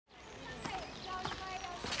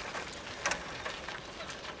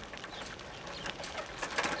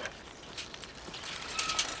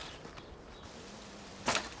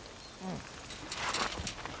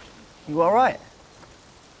You all right?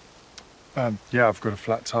 Yeah, I've got a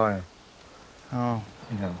flat tire. Oh.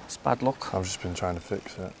 Yeah. It's bad luck. I've just been trying to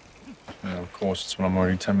fix it. Yeah, of course, it's when I'm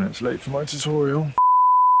already 10 minutes late for my tutorial.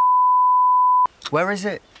 Where is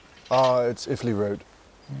it? It's Iffley Road.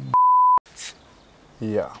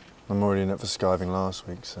 Yeah, I'm already in it for skiving last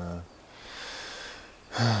week, so...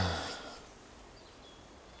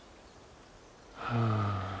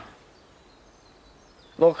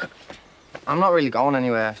 Look, I'm not really going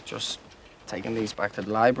anywhere. Just taking these back to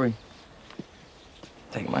the library.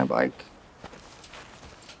 Taking my bike.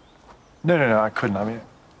 No, I couldn't. I mean,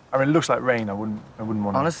 it looks like rain. I wouldn't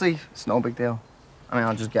want to... Honestly, it's no big deal. I mean,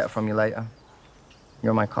 I'll just get it from you later.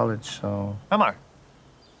 You're my college, so... Am I?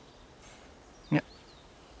 Yeah.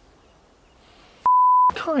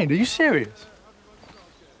 Kind? Are you serious?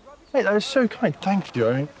 Mate, that is so kind. Thank you.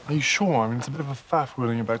 I mean, are you sure? I mean, it's a bit of a faff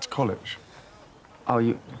wheeling you back to college. Oh,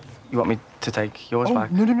 you want me to take yours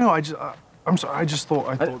back? No. I'm sorry. I just thought...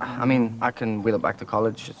 I mean, I can wheel it back to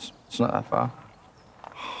college. It's not that far.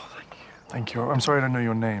 Oh, thank you. I'm sorry I don't know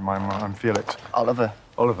your name. I'm Felix. Oliver.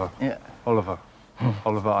 Oliver. Yeah. Oliver.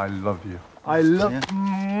 Oliver, I love you. I love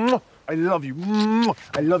you. I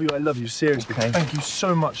love you. Seriously. Okay. Thank you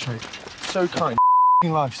so much, mate. So kind.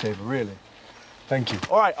 Lifesaver, really. Thank you.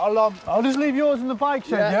 All right, I'll just leave yours in the bike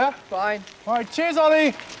shed, yeah? Fine. All right, cheers,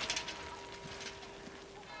 Ollie.